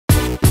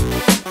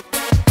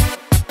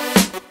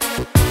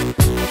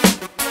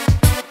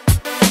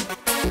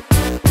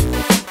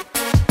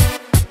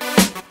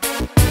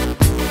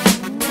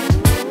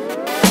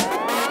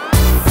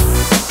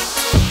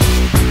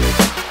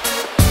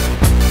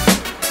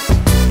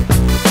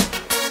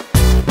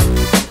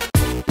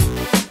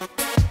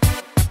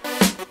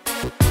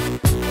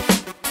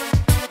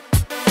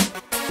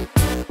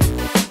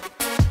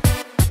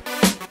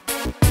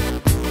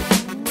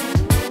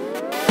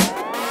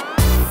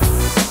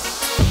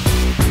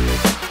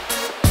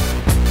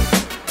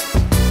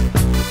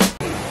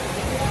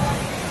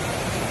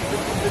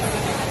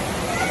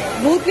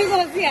भूत की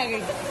कौन सी आ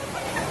गई?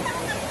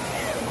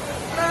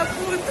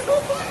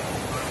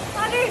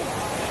 अरे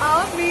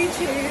आप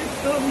पीछे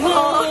तुम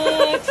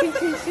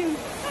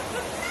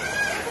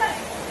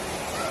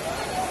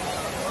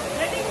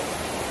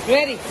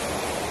रेडी।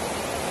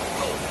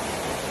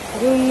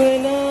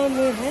 गुमनाम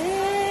है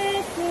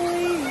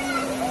कोई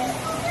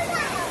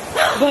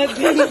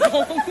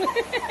बदनाम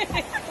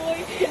है कोई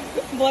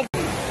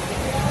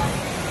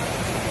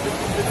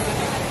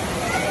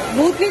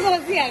भूत की कौन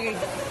सी आ गई?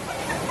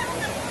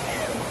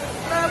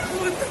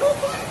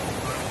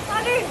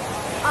 अरे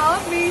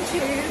आप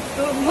पीछे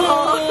तुम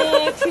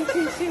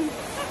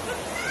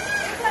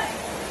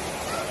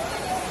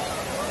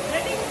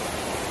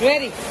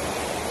रेडी।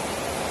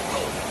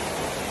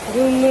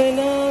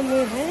 गुमनाम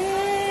है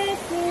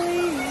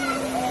कोई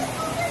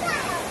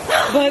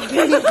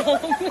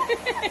बदनाम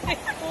है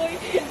कोई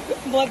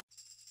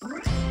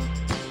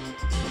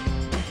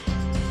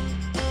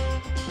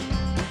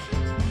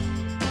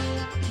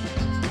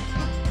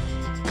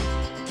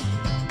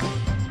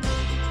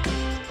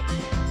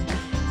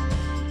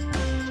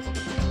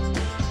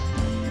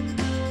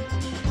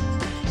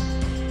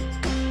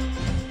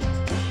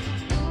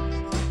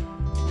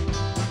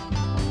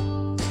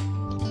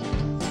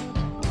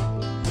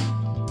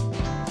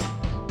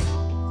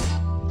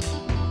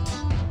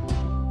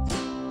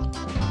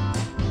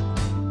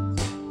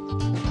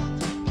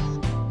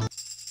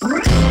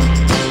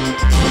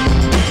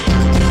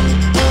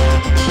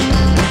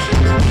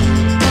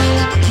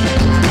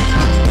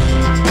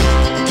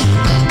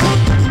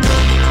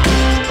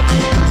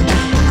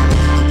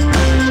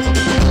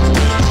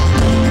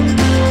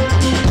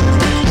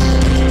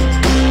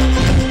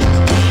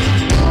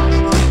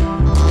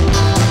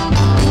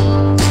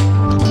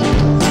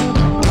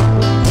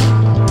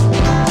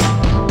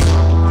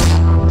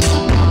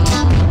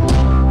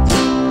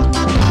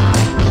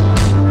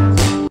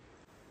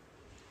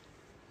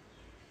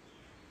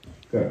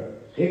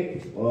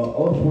एक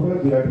और फोटो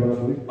विराट वाला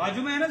कोई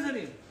बाजू में है ना सर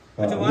ये?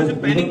 अच्छा वहां से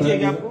पैनिंग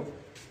चाहिए आपको?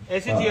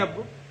 ऐसे चाहिए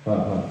आपको? हाँ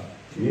हाँ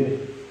ये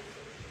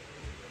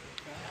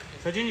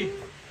सचिन जी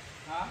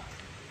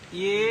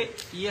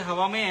ये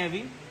हवा में है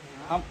अभी,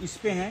 हम इस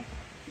पे हैं,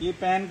 ये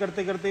पैन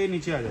करते करते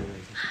नीचे आ जाएगा।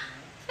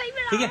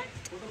 ठीक है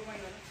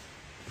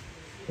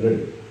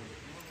रेडी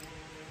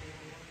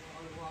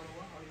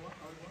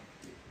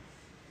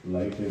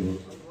लाइट है वो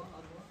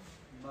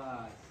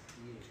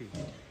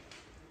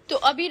तो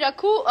अभी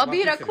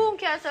रखूं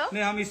क्या सर?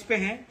 नहीं हम इस पे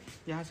हैं,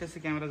 यहाँ से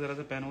कैमरा जरा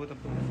सा पैन होगा तब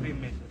तो फ्रेम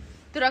में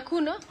तो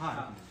रखूं ना? हाँ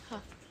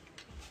हाँ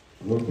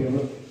रोल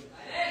कैमरा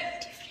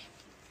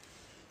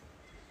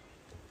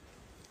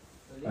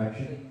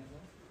एक्शन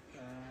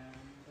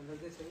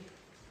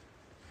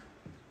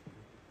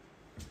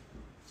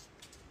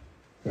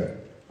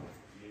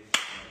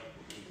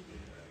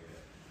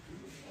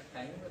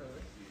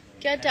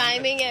क्या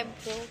टाइमिंग है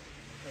ब्रो?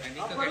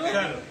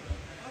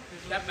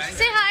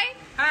 से हाय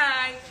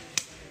हाय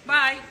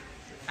बाय।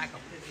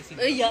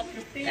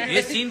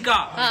 ये सीन का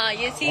हाँ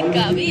ये सीन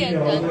का भी है।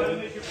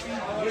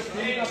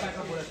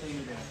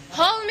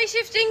 हॉल में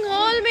shifting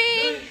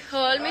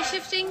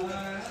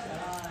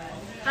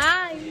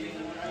hi.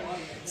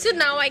 So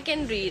now I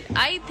can read.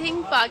 I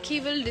think Paki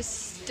will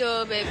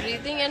disturb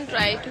everything and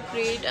try to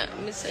create a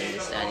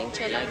misunderstanding.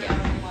 चला गया।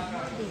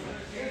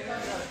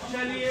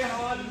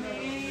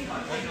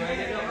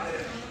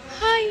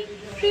 Hi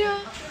Priya,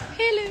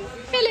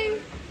 hello.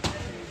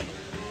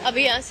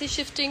 अभी यहाँ से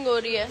शिफ्टिंग हो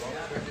रही है।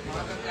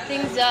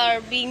 Things are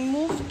being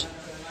moved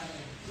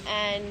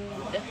and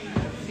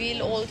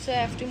we'll also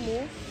have to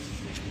move.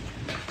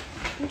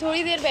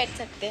 थोड़ी देर बैठ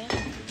सकते हैं,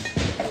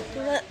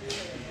 थोड़ा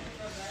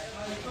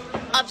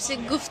आपसे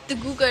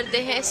गुफ्तगू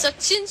करते हैं।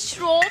 Sachin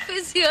Shroff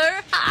is here.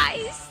 Hi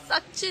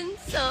Sachin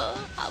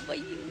sir, how are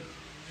you?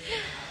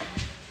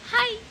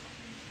 हाय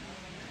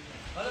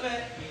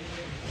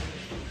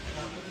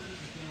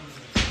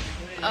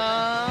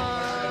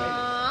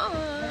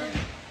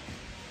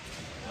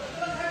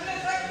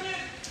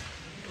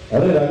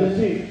अरे राजेश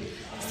जी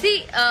सी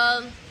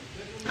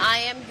I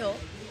am here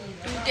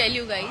to tell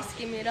you guys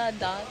कि मेरा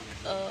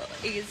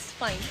दांत इज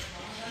फाइन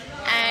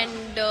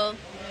एंड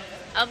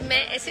अब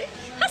मैं ऐसे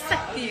हंस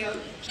सकती हूँ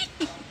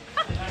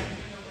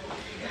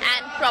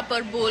एंड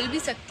प्रॉपर बोल भी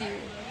सकती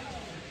हूँ।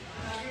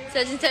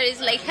 Sachin sir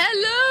is like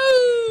hello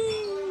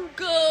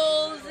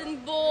girls and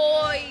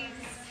boys.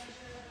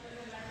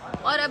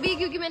 और अभी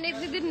क्योंकि मैंने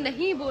इतने दिन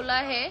नहीं बोला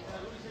है,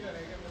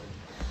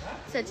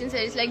 Sachin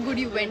sir is like good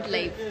you went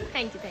live.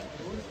 Thank you.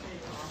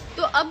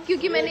 तो अब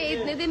क्योंकि मैंने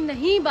इतने दिन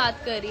नहीं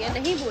बात करी है,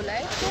 नहीं बोला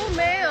है, तो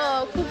मैं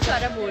खूब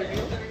सारा बोल रही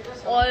हूँ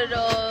और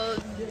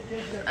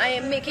I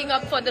am making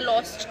up for the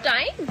lost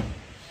time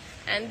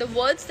and the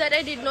words that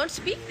I did not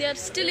speak they are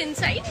still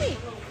inside me.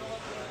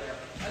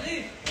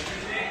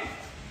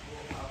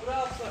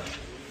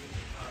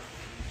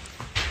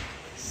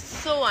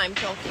 So I'm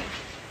talking.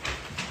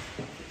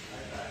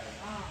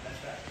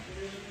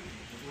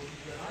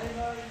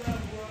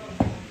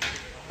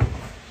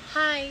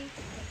 Hi.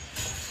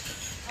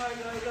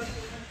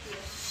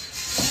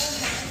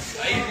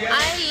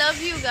 I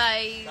love you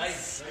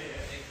guys.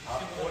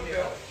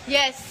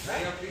 Yes.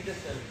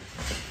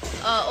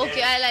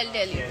 Okay, I'll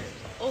tell you.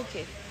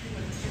 Okay.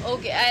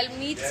 Okay, I'll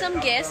meet some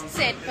guests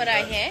set पर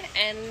आए हैं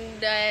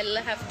and I'll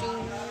have to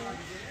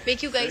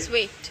make you guys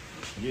wait.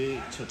 ये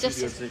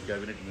छत्तीसगढ़ से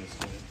cabinet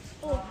minister हैं।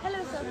 Oh,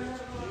 hello sir.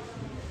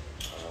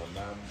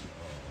 Ma'am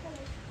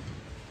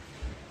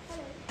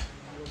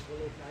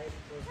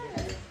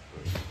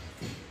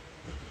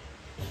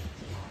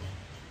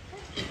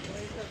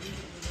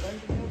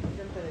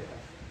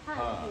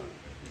हाँ,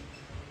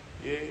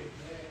 ये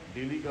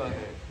दिल्ली का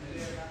है,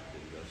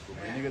 उसको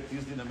महीने का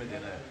 30 दिन हमें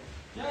देना है,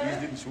 30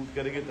 दिन शूट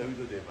करेंगे तभी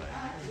तो दे पाए।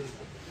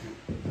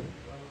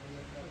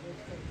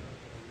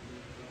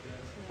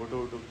 फोटो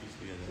वोटो खींच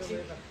लिया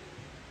जाए।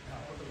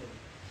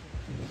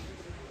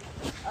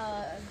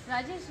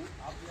 Rajesh,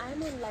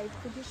 I'm on live.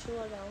 Could you show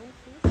around,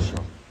 please?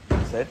 Sure.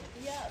 Set?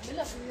 Yeah,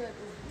 we'll appear.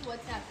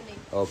 What's happening?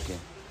 Okay.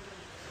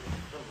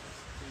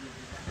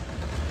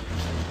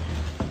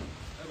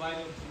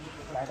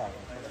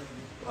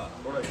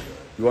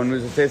 You want me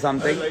to say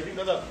something? You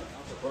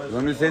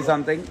want me to say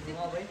something?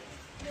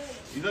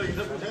 इधर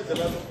इधर कुछ है,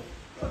 चला लो।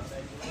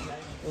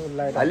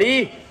 अली,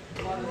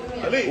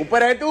 अली ऊपर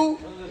है तू?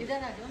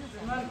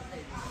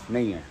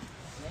 नहीं है।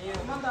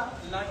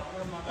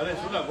 अरे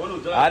सुना बोलो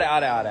जरा। आ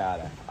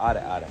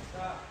रहे।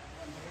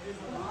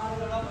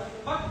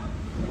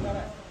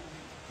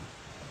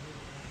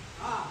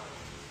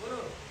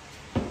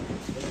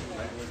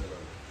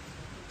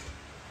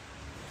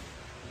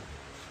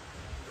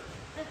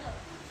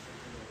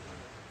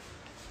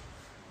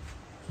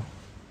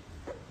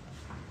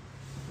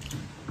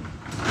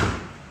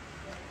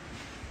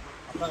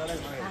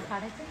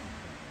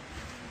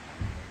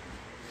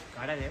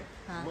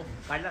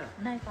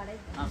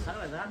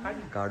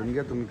 काढून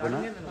घ्या तुम्ही पण,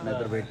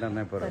 नाहीतर भेटणार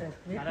नाही परत.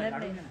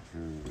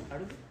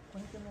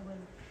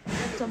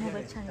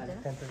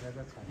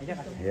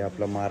 हे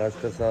आपला महाराज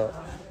कसा.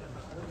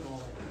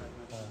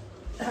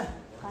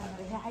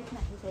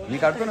 मी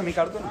काढतो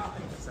ना.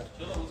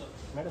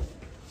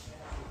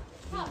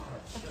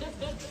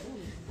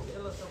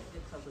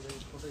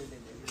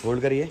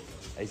 होल्ड करिए,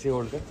 ऐसे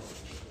होल्ड कर.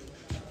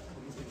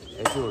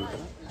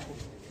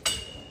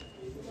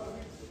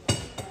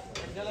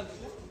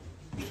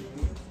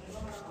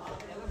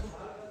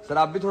 सर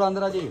आप भी थोड़ा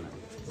अंदर आ जाइए ना.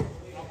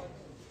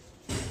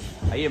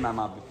 आइए मैम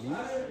आप भी प्लीज.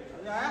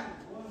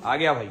 आ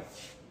गया भाई.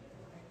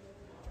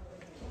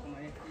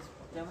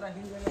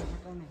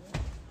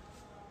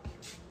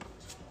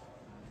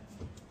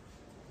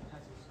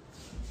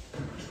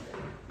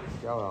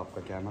 क्या हुआ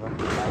आपका कैमरा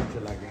लाइट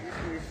चला गया.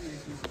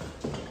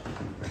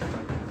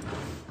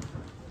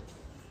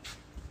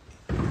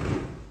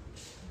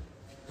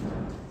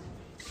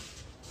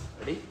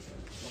 रेडी.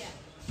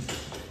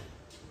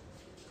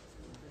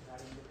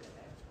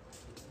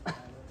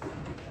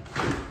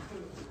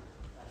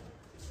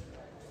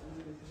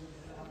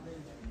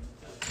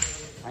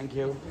 Thank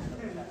you.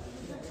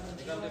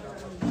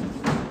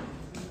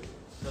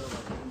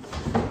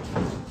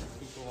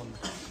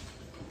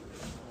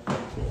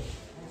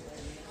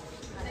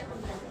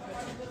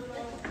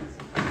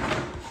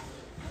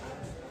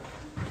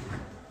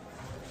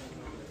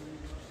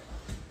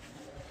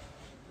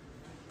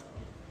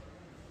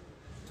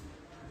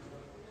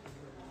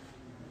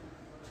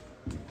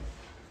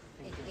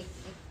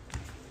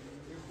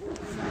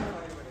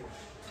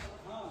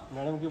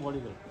 मैडम की बॉडी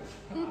को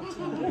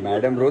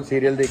मैडम रोज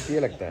सीरियल देखती है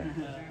लगता है.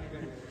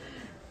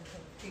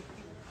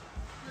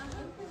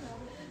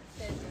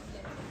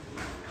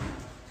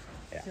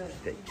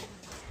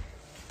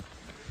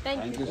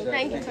 Thank you.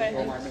 Thank you for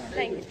everything.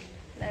 Thank you.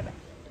 Bye bye.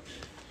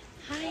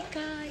 Hi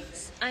guys.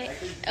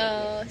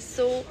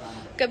 So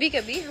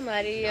कभी-कभी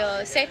हमारे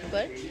सेट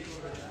पर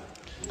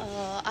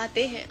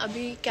आते हैं.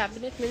 अभी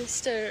कैबिनेट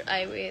मिनिस्टर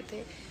आए हुए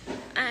थे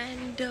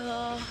and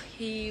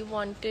he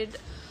wanted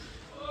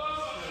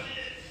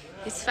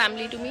his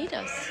family to meet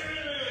us.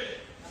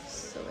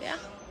 So yeah,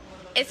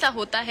 ऐसा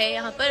होता है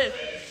यहाँ पर.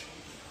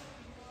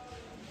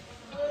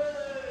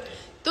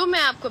 तो मैं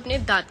आपको अपने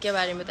दांत के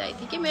बारे में बताई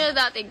थी कि मेरा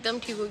दांत एकदम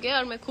ठीक हो गया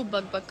और मैं खूब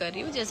बक कर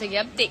रही हूँ, जैसे कि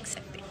आप देख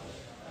सकते हैं.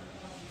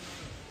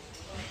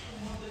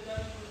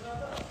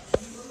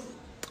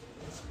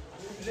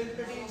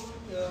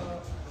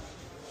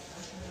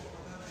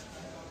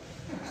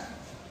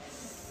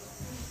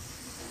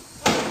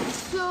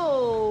 So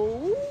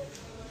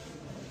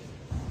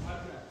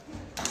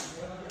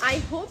I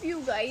hope you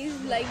guys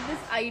like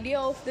this idea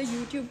of the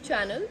YouTube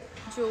channel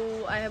जो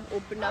I have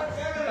opened up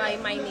by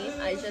my name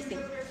Aishwarya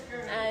Singh,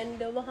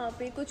 and वहाँ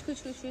पे कुछ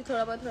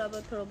थोड़ा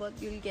बहुत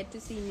you'll get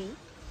to see me.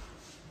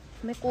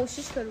 मैं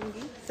कोशिश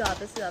करूँगी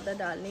ज़्यादा से ज़्यादा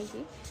डालने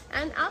की,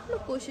 एंड आप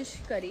लोग कोशिश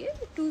करिए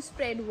to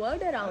spread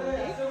word around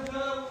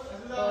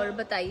it, और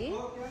बताइए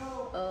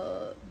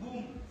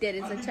there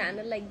is a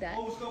channel like that,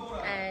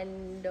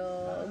 and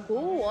go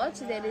watch.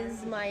 There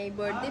is my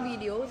birthday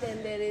video, then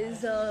there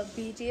is a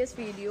BTS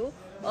video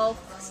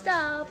of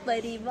Star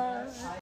Parivar.